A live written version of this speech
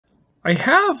I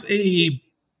have a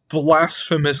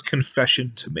blasphemous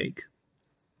confession to make.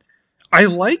 I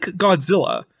like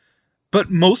Godzilla, but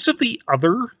most of the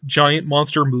other giant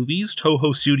monster movies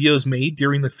Toho Studios made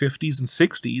during the 50s and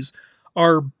 60s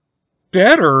are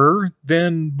better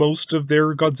than most of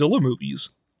their Godzilla movies.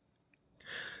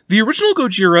 The original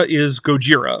Gojira is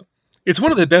Gojira. It's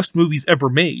one of the best movies ever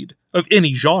made, of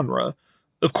any genre.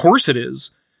 Of course it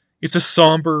is. It's a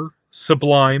somber,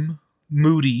 sublime,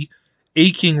 moody,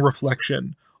 aching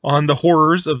reflection on the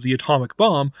horrors of the atomic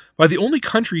bomb by the only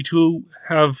country to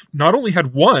have not only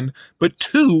had one, but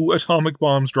two atomic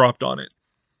bombs dropped on it.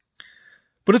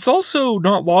 But it's also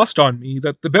not lost on me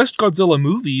that the best Godzilla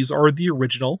movies are the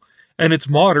original and its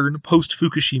modern post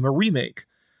Fukushima remake.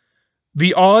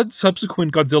 The odd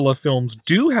subsequent Godzilla films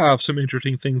do have some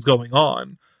interesting things going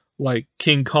on, like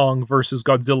King Kong versus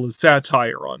Godzilla's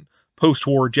satire on post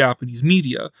war Japanese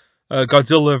media,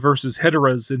 Godzilla versus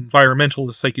Hedorah's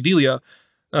environmentalist psychedelia,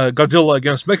 Godzilla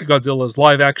against Mechagodzilla's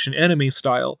live action anime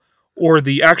style, or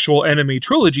the actual anime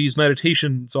trilogy's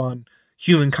meditations on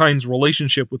humankind's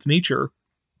relationship with nature.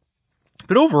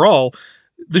 But overall,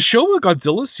 the Showa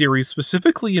Godzilla series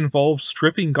specifically involves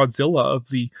stripping Godzilla of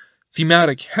the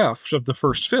thematic heft of the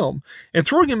first film and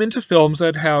throwing him into films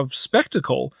that have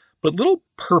spectacle but little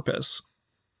purpose.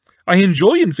 I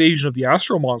enjoy Invasion of the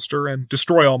Astro Monster and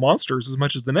Destroy All Monsters as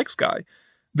much as the next guy.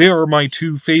 They are my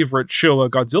two favorite Showa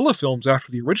Godzilla films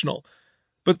after the original,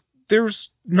 but there's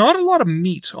not a lot of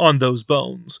meat on those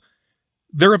bones.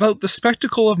 They're about the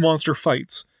spectacle of monster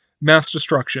fights, mass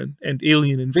destruction, and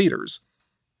alien invaders.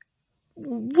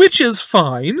 Which is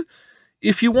fine.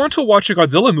 If you want to watch a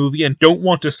Godzilla movie and don't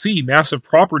want to see massive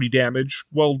property damage,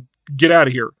 well, get out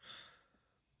of here.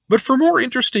 But for more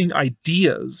interesting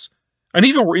ideas, and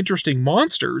even more interesting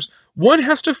monsters, one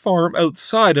has to farm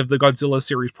outside of the Godzilla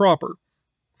series proper.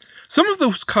 Some of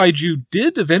those kaiju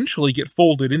did eventually get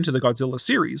folded into the Godzilla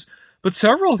series, but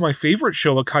several of my favorite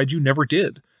Showa kaiju never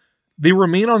did. They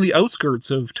remain on the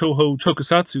outskirts of Toho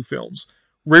tokusatsu films,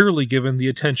 rarely given the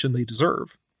attention they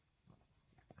deserve.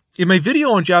 In my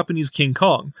video on Japanese King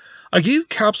Kong, I gave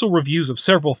capsule reviews of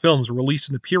several films released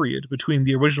in the period between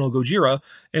the original Gojira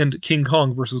and King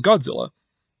Kong vs. Godzilla.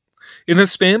 In the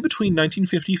span between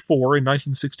 1954 and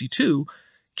 1962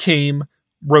 came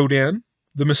Rodan,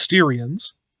 The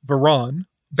Mysterians, Varan,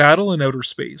 Battle in Outer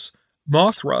Space,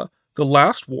 Mothra, The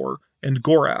Last War, and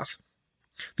Gorath.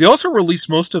 They also released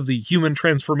most of the Human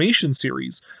Transformation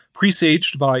series,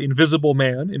 presaged by Invisible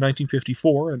Man in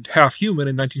 1954 and Half Human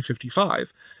in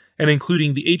 1955, and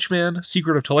including the H-Man,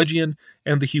 Secret of Telegion,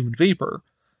 and the Human Vapor.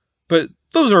 But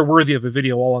those are worthy of a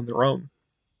video all on their own.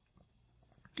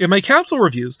 In my capsule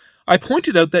reviews, I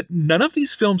pointed out that none of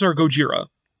these films are Gojira.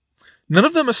 None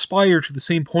of them aspire to the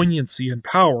same poignancy and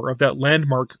power of that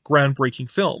landmark, groundbreaking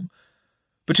film.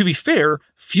 But to be fair,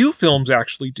 few films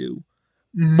actually do.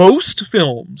 Most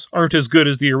films aren't as good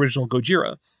as the original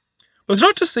Gojira. But it's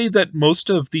not to say that most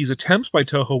of these attempts by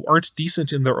Toho aren't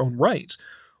decent in their own right,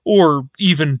 or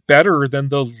even better than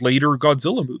the later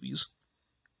Godzilla movies.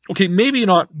 Okay, maybe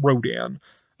not Rodan.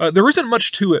 There isn't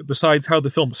much to it besides how the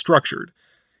film is structured.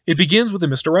 It begins with a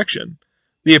misdirection.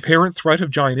 The apparent threat of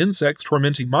giant insects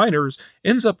tormenting miners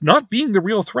ends up not being the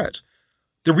real threat.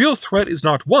 The real threat is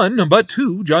not one, but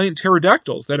two giant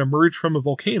pterodactyls that emerge from a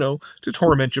volcano to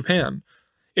torment Japan.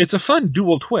 It's a fun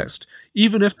dual twist,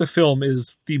 even if the film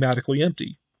is thematically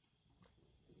empty.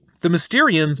 The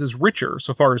Mysterians is richer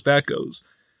so far as that goes.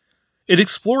 It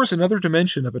explores another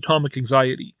dimension of atomic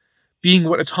anxiety, being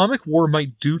what atomic war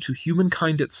might do to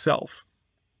humankind itself.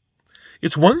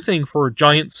 It's one thing for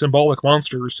giant symbolic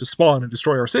monsters to spawn and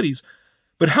destroy our cities,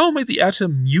 but how might the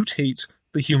atom mutate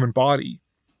the human body?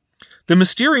 The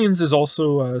Mysterians is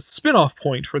also a spin-off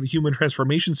point for the Human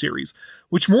Transformation series,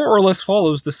 which more or less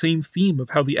follows the same theme of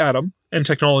how the atom, and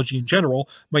technology in general,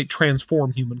 might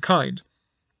transform humankind.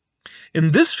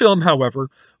 In this film, however,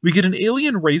 we get an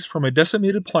alien race from a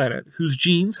decimated planet whose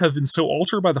genes have been so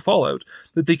altered by the fallout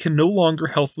that they can no longer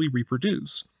healthily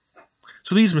reproduce.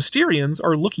 So these Mysterians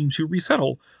are looking to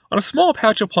resettle on a small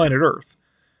patch of planet Earth,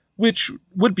 which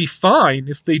would be fine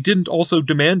if they didn't also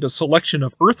demand a selection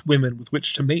of Earth women with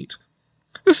which to mate.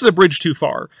 This is a bridge too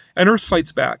far, and Earth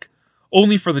fights back,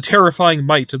 only for the terrifying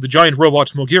might of the giant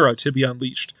robot Mogira to be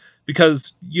unleashed,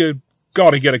 because you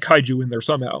gotta get a kaiju in there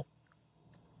somehow.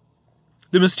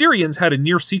 The Mysterians had a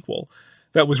near sequel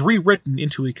that was rewritten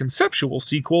into a conceptual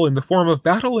sequel in the form of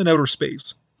Battle in Outer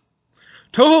Space.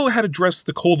 Toho had addressed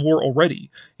the Cold War already,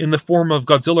 in the form of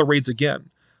Godzilla Raids Again,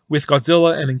 with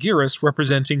Godzilla and Anguirus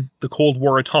representing the Cold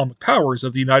War atomic powers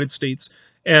of the United States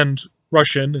and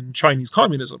Russian and Chinese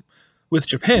communism, with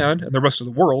Japan and the rest of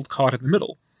the world caught in the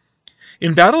middle.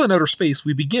 In Battle in Outer Space,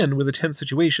 we begin with a tense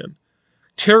situation.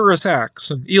 Terrorist acts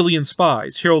and alien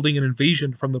spies heralding an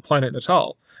invasion from the planet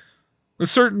Natal.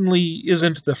 This certainly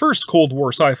isn't the first Cold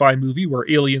War sci-fi movie where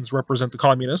aliens represent the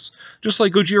communists, just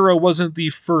like Gojira wasn't the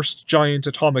first giant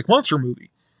atomic monster movie.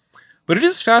 But it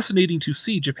is fascinating to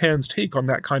see Japan's take on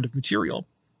that kind of material.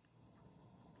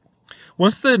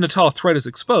 Once the Natal threat is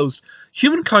exposed,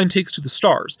 humankind takes to the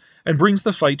stars and brings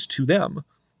the fight to them.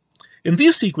 In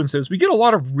these sequences, we get a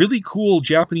lot of really cool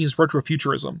Japanese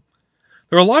retrofuturism.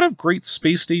 There are a lot of great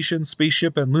space station,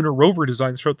 spaceship, and lunar rover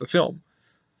designs throughout the film.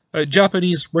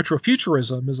 Japanese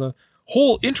retrofuturism is a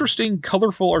whole interesting,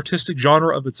 colorful, artistic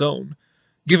genre of its own,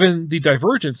 given the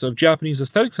divergence of Japanese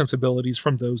aesthetic sensibilities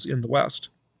from those in the West.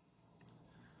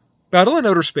 Battle in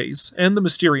Outer Space and The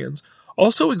Mysterians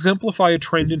also exemplify a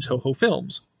trend in Toho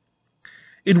films.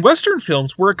 In Western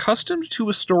films, we're accustomed to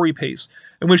a story pace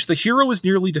in which the hero is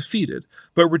nearly defeated,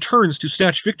 but returns to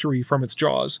snatch victory from its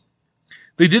jaws.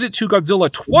 They did it to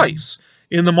Godzilla twice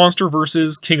in The Monster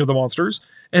vs. King of the Monsters,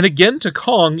 and again to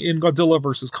Kong in Godzilla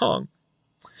vs. Kong.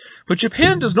 But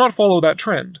Japan does not follow that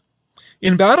trend.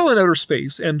 In Battle in Outer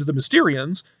Space and The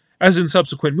Mysterians, as in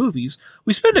subsequent movies,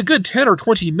 we spend a good 10 or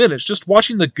 20 minutes just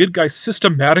watching the good guys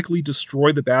systematically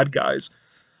destroy the bad guys.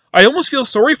 I almost feel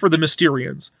sorry for the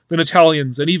Mysterians, the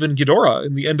Natalians, and even Ghidorah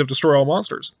in the end of Destroy All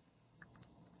Monsters.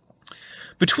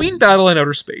 Between Battle in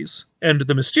Outer Space and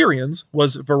The Mysterians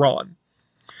was Varan.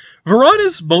 Varan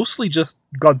is mostly just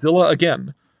Godzilla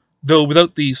again, though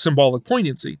without the symbolic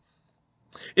poignancy.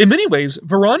 In many ways,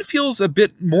 Varan feels a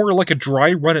bit more like a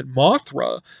dry run at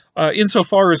Mothra,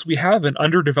 insofar as we have an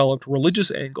underdeveloped religious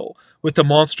angle, with the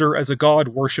monster as a god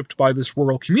worshipped by this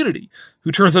rural community,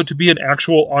 who turns out to be an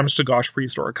actual honest-to-gosh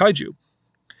prehistoric kaiju.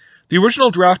 The original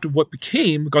draft of what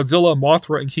became Godzilla,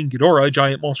 Mothra, and King Ghidorah,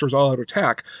 Giant Monsters All Out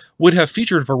Attack, would have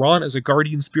featured Varan as a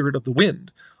guardian spirit of the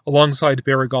wind, alongside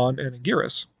Baragon and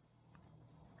Anguirus.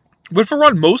 What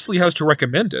Varan mostly has to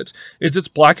recommend it is its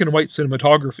black and white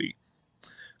cinematography.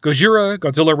 Gojira,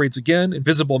 Godzilla Raids Again,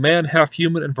 Invisible Man, Half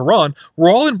Human, and Varan were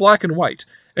all in black and white,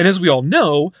 and as we all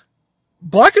know,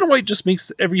 black and white just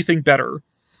makes everything better.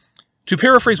 To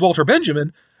paraphrase Walter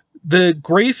Benjamin, the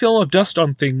grey film of dust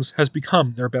on things has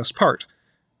become their best part.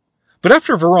 But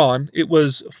after Varan, it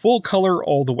was full color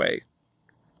all the way.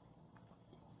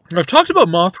 I've talked about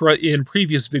Mothra in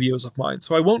previous videos of mine,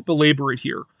 so I won't belabor it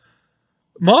here.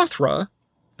 Mothra,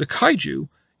 the kaiju,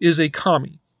 is a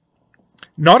kami.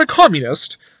 Not a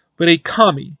communist, but a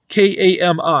kami,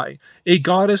 K-A-M-I, a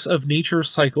goddess of nature's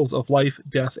cycles of life,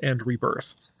 death, and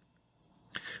rebirth.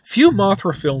 Few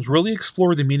Mothra films really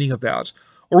explore the meaning of that,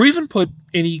 or even put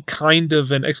any kind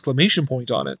of an exclamation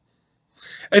point on it.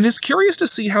 And it's curious to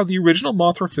see how the original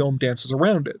Mothra film dances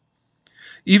around it.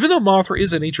 Even though Mothra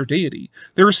is a nature deity,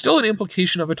 there is still an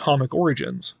implication of atomic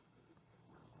origins.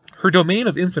 Her domain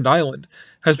of Infant Island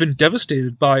has been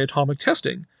devastated by atomic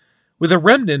testing, with a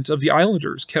remnant of the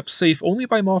islanders kept safe only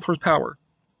by Mothra's power.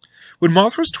 When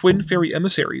Mothra's twin fairy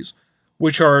emissaries,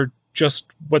 which are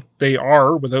just what they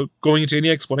are without going into any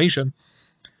explanation,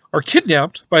 are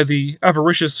kidnapped by the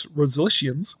avaricious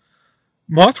Rosalicians,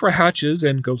 Mothra hatches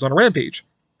and goes on a rampage.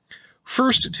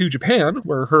 First to Japan,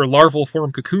 where her larval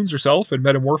form cocoons herself and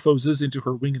metamorphoses into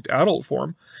her winged adult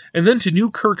form, and then to New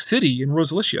Kirk City in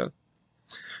Rosalicia.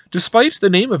 Despite the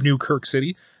name of New Kirk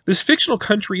City, this fictional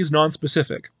country is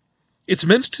nonspecific. It's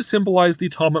meant to symbolize the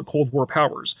atomic Cold War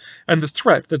powers, and the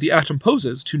threat that the atom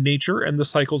poses to nature and the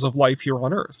cycles of life here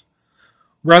on Earth.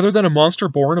 Rather than a monster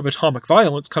born of atomic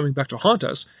violence coming back to haunt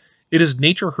us, it is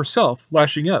nature herself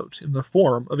lashing out in the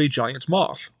form of a giant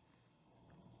moth.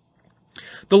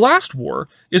 The Last War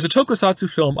is a tokusatsu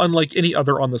film unlike any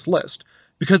other on this list,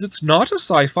 because it's not a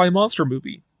sci-fi monster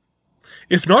movie.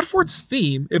 If not for its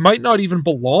theme, it might not even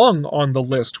belong on the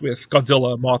list with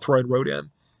Godzilla, Mothra, and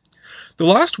Rodan. The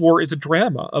Last War is a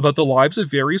drama about the lives of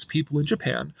various people in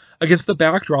Japan against the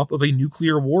backdrop of a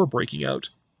nuclear war breaking out.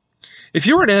 If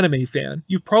you're an anime fan,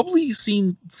 you've probably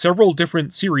seen several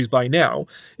different series by now,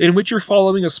 in which you're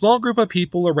following a small group of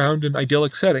people around an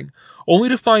idyllic setting, only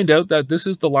to find out that this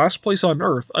is the last place on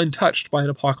Earth untouched by an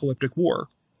apocalyptic war.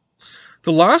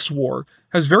 The Last War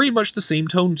has very much the same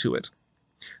tone to it.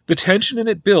 The tension in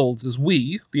it builds as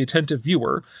we, the attentive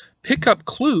viewer, pick up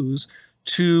clues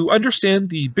to understand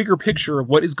the bigger picture of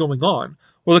what is going on,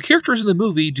 while the characters in the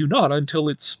movie do not until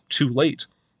it's too late.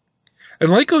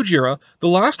 And like Gojira, The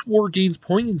Last War gains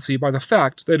poignancy by the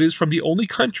fact that it is from the only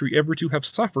country ever to have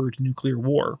suffered nuclear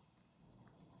war.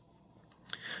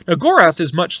 Now, Gorath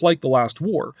is much like The Last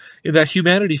War, in that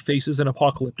humanity faces an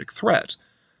apocalyptic threat.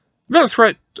 Not a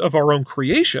threat of our own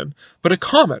creation, but a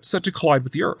comet set to collide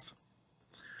with the Earth.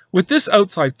 With this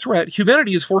outside threat,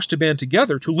 humanity is forced to band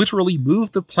together to literally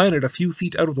move the planet a few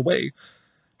feet out of the way.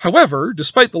 However,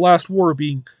 despite The Last War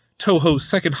being Toho's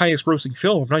second highest grossing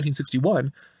film of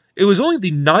 1961, it was only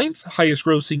the ninth highest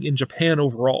grossing in Japan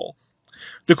overall.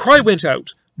 The cry went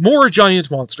out, more giant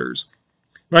monsters.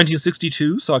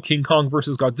 1962 saw King Kong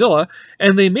vs. Godzilla,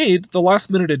 and they made the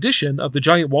last-minute addition of the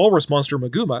giant walrus monster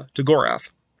Maguma to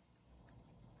Gorath.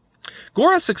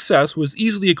 Gorath's success was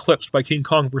easily eclipsed by King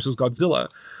Kong vs. Godzilla,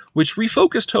 which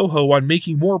refocused Toho on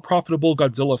making more profitable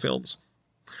Godzilla films.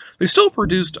 They still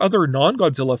produced other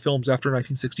non-Godzilla films after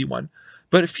 1961,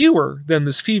 but fewer than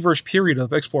this feverish period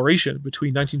of exploration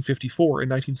between 1954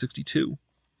 and 1962.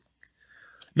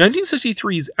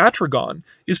 1963's Atragon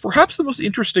is perhaps the most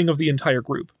interesting of the entire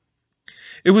group.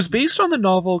 It was based on the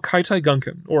novel Kaitai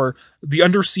Gunkan, or The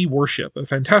Undersea Warship, a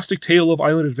fantastic tale of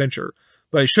island adventure,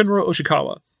 by Shunro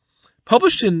Oshikawa.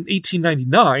 Published in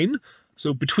 1899,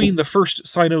 so between the First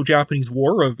Sino-Japanese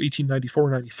War of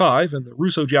 1894-95 and the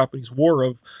Russo-Japanese War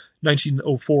of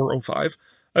 1904-05,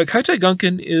 Kaitai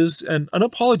Gunkan is an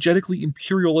unapologetically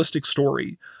imperialistic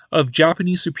story of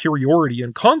Japanese superiority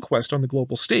and conquest on the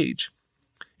global stage,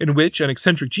 in which an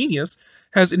eccentric genius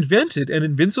has invented an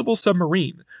invincible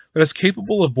submarine that is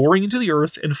capable of boring into the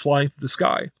earth and flying through the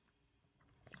sky.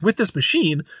 With this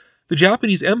machine, the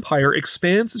Japanese Empire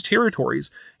expands its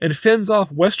territories and fends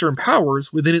off Western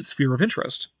powers within its sphere of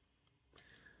interest.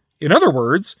 In other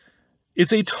words,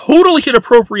 it's a totally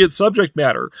inappropriate subject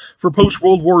matter for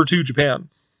post-World War II Japan.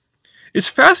 It's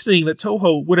fascinating that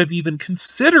Toho would have even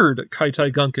considered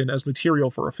Kaitai Gunkan as material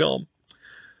for a film.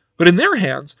 But in their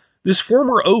hands, this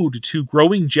former ode to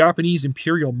growing Japanese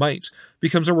imperial might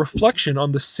becomes a reflection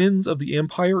on the sins of the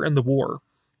empire and the war.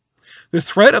 The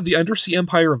threat of the undersea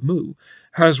empire of Mu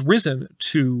has risen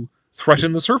to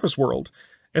threaten the surface world,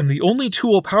 and the only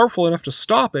tool powerful enough to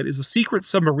stop it is a secret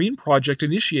submarine project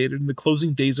initiated in the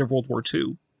closing days of World War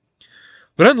II.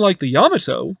 But unlike the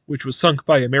Yamato, which was sunk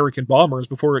by American bombers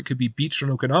before it could be beached on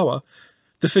Okinawa,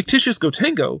 the fictitious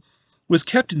Gotengo was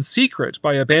kept in secret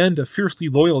by a band of fiercely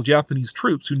loyal Japanese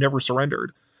troops who never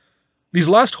surrendered. These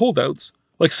last holdouts,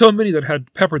 like so many that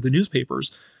had peppered the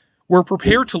newspapers, were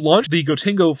prepared to launch the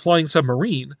Gotengo flying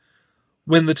submarine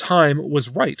when the time was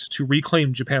right to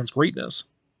reclaim Japan's greatness.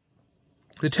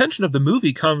 The tension of the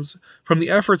movie comes from the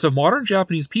efforts of modern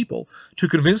Japanese people to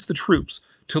convince the troops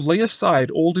to lay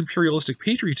aside old imperialistic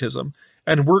patriotism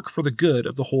and work for the good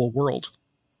of the whole world.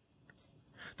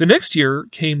 The next year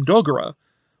came Dogora,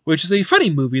 which is a funny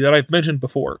movie that I've mentioned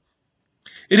before.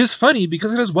 It is funny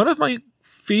because it is one of my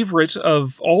favorite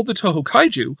of all the Toho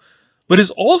kaiju, but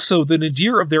is also the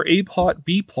nadir of their A-plot,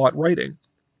 B-plot writing.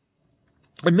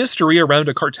 A mystery around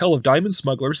a cartel of diamond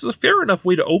smugglers is a fair enough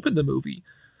way to open the movie.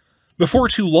 Before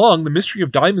too long, the mystery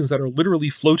of diamonds that are literally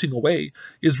floating away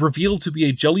is revealed to be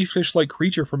a jellyfish-like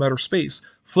creature from outer space,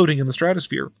 floating in the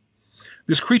stratosphere.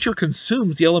 This creature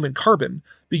consumes the element carbon,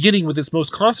 beginning with its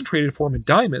most concentrated form in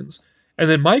diamonds, and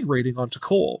then migrating onto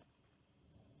coal.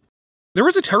 There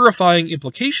is a terrifying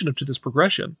implication to this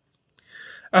progression.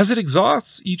 As it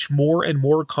exhausts each more and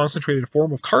more concentrated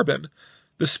form of carbon,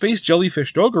 the space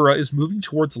jellyfish Dogora is moving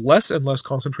towards less and less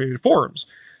concentrated forms,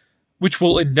 which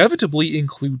will inevitably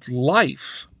include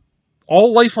life.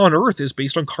 All life on Earth is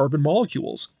based on carbon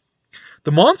molecules.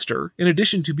 The monster, in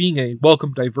addition to being a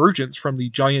welcome divergence from the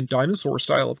giant dinosaur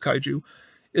style of kaiju,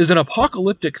 is an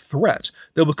apocalyptic threat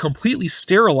that will completely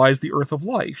sterilize the Earth of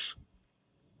life.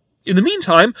 In the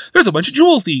meantime, there's a bunch of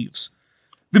jewel thieves.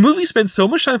 The movie spends so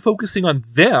much time focusing on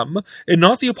them and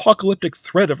not the apocalyptic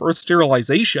threat of Earth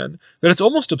sterilization that it's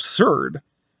almost absurd.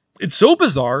 It's so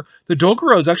bizarre that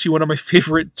Dogora is actually one of my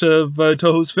favorite of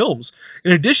Toho's films,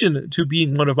 in addition to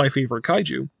being one of my favorite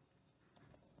kaiju.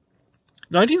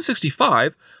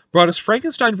 1965 brought us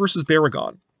Frankenstein vs.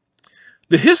 Baragon.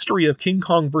 The history of King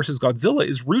Kong vs. Godzilla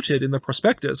is rooted in the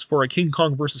prospectus for a King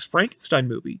Kong vs. Frankenstein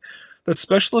movie that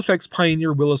special effects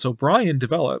pioneer Willis O'Brien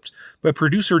developed, but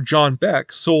producer John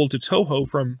Beck sold to Toho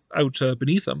from out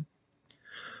beneath him.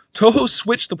 Toho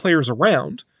switched the players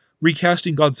around,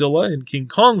 recasting Godzilla in King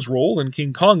Kong's role and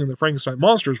King Kong in the Frankenstein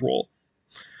monster's role.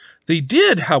 They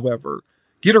did, however,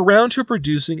 get around to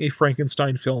producing a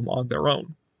Frankenstein film on their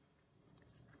own.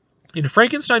 In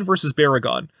Frankenstein vs.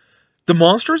 Baragon, the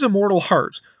monster's immortal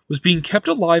heart was being kept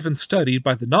alive and studied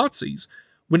by the Nazis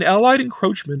when Allied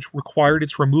encroachment required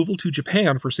its removal to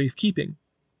Japan for safekeeping.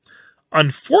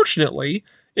 Unfortunately,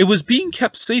 it was being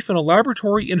kept safe in a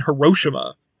laboratory in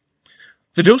Hiroshima.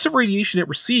 The dose of radiation it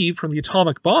received from the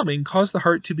atomic bombing caused the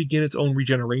heart to begin its own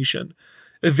regeneration,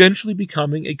 eventually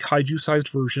becoming a kaiju-sized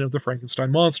version of the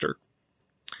Frankenstein monster.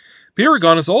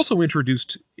 Baragon is also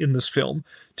introduced in this film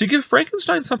to give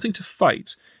Frankenstein something to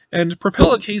fight, and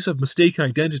propel a case of mistaken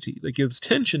identity that gives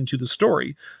tension to the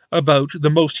story about the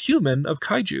most human of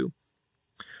kaiju.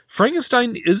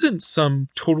 Frankenstein isn't some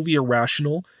totally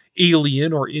irrational,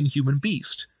 alien, or inhuman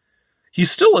beast.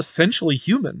 He's still essentially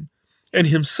human, and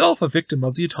himself a victim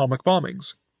of the atomic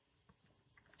bombings.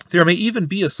 There may even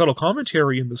be a subtle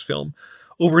commentary in this film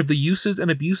over the uses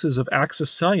and abuses of Axis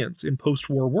science in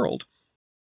post-war world.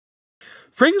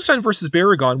 Frankenstein vs.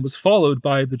 Baragon was followed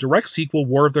by the direct sequel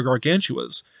War of the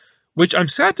Gargantuas, which I'm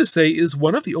sad to say is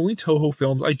one of the only Toho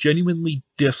films I genuinely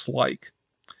dislike.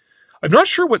 I'm not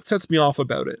sure what sets me off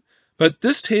about it, but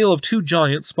this tale of two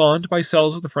giants spawned by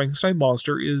cells of the Frankenstein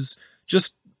monster is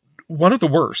just one of the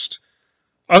worst.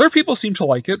 Other people seem to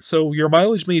like it, so your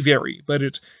mileage may vary, but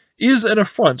it is an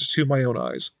affront to my own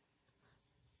eyes.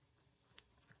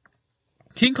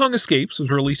 King Kong Escapes was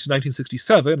released in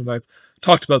 1967, and I've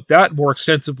talked about that more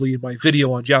extensively in my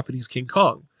video on Japanese King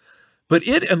Kong. But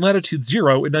it and Latitude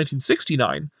Zero in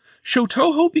 1969 show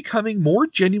Toho becoming more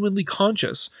genuinely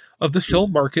conscious of the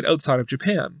film market outside of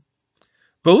Japan.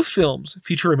 Both films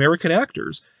feature American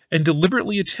actors and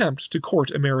deliberately attempt to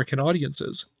court American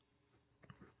audiences.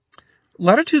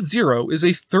 Latitude Zero is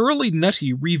a thoroughly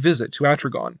nutty revisit to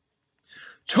Atragon.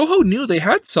 Toho knew they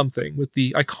had something with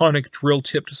the iconic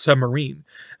drill-tipped submarine,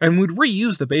 and would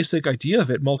reuse the basic idea of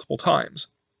it multiple times.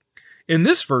 In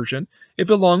this version, it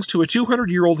belongs to a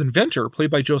 200-year-old inventor played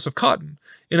by Joseph Cotten,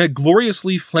 in a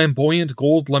gloriously flamboyant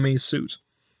gold lame suit.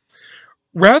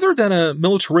 Rather than a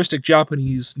militaristic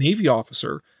Japanese Navy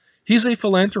officer, he's a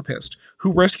philanthropist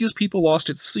who rescues people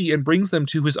lost at sea and brings them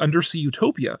to his undersea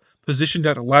utopia, positioned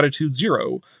at latitude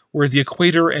 0, where the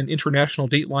equator and international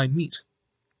dateline meet.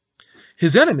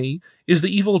 His enemy is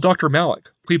the evil Dr. Malik,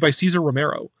 played by Cesar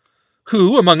Romero,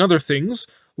 who, among other things,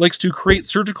 likes to create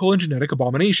surgical and genetic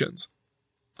abominations.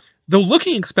 Though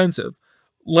looking expensive,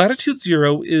 Latitude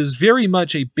 0 is very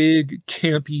much a big,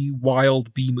 campy,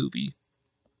 wild B-movie.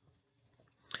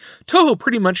 Toho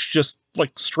pretty much just,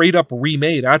 straight up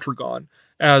remade Atragon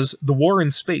as The War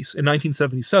in Space in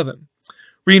 1977,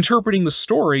 reinterpreting the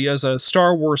story as a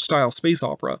Star Wars-style space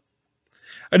opera.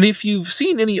 And if you've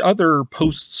seen any other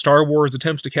post-Star Wars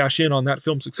attempts to cash in on that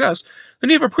film's success, then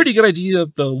you have a pretty good idea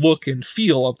of the look and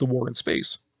feel of The War in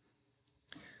Space.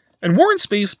 And War in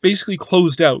Space basically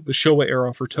closed out the Showa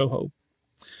era for Toho.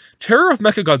 Terror of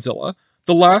Mechagodzilla,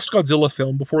 the last Godzilla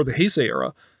film before the Heisei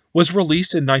era, was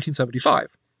released in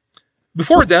 1975.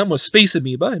 Before them was Space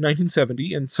Amoeba in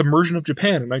 1970 and Submersion of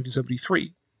Japan in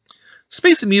 1973.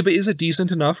 Space Amoeba is a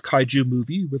decent enough kaiju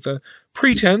movie with a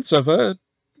pretense of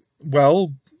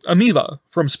amoeba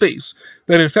from space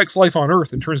that infects life on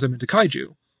Earth and turns them into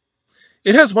kaiju.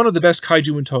 It has one of the best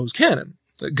kaiju in Toho's canon,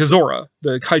 Gazora,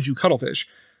 the kaiju cuttlefish,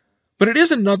 but it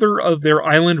is another of their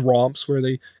island romps where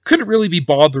they couldn't really be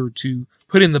bothered to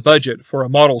put in the budget for a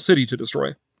model city to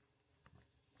destroy.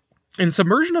 And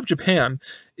Submersion of Japan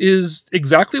is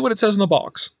exactly what it says in the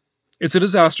box. It's a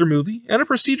disaster movie and a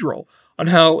procedural on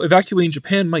how evacuating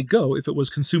Japan might go if it was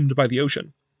consumed by the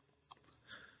ocean.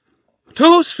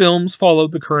 Toho's films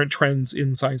followed the current trends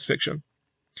in science fiction.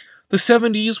 The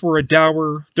 70s were a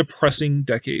dour, depressing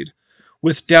decade,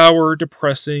 with dour,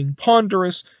 depressing,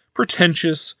 ponderous,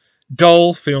 pretentious,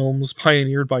 dull films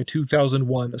pioneered by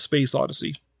 2001: A Space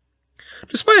Odyssey.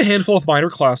 Despite a handful of minor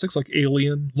classics like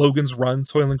Alien, Logan's Run,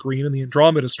 Soylent Green, and the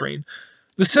Andromeda Strain,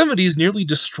 the 70s nearly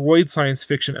destroyed science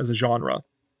fiction as a genre,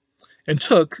 and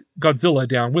took Godzilla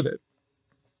down with it.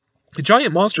 The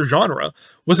giant monster genre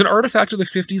was an artifact of the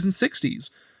 50s and 60s,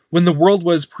 when the world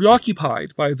was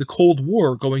preoccupied by the Cold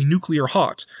War going nuclear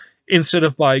hot, instead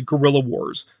of by guerrilla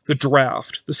wars, the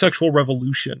draft, the sexual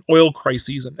revolution, oil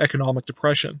crises, and economic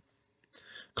depression.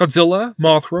 Godzilla,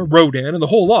 Mothra, Rodan, and the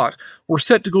whole lot were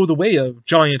set to go the way of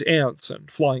giant ants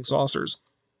and flying saucers.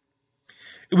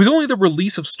 It was only the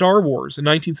release of Star Wars in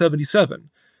 1977,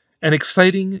 an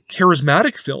exciting,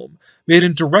 charismatic film made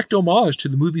in direct homage to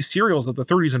the movie serials of the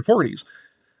 30s and 40s,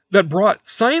 that brought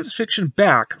science fiction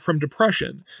back from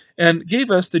depression and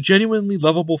gave us the genuinely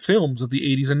lovable films of the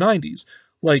 80s and 90s,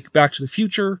 like Back to the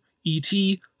Future,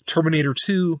 E.T., Terminator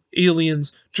 2,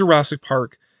 Aliens, Jurassic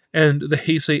Park, and the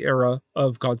Heisei era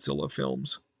of Godzilla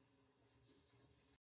films.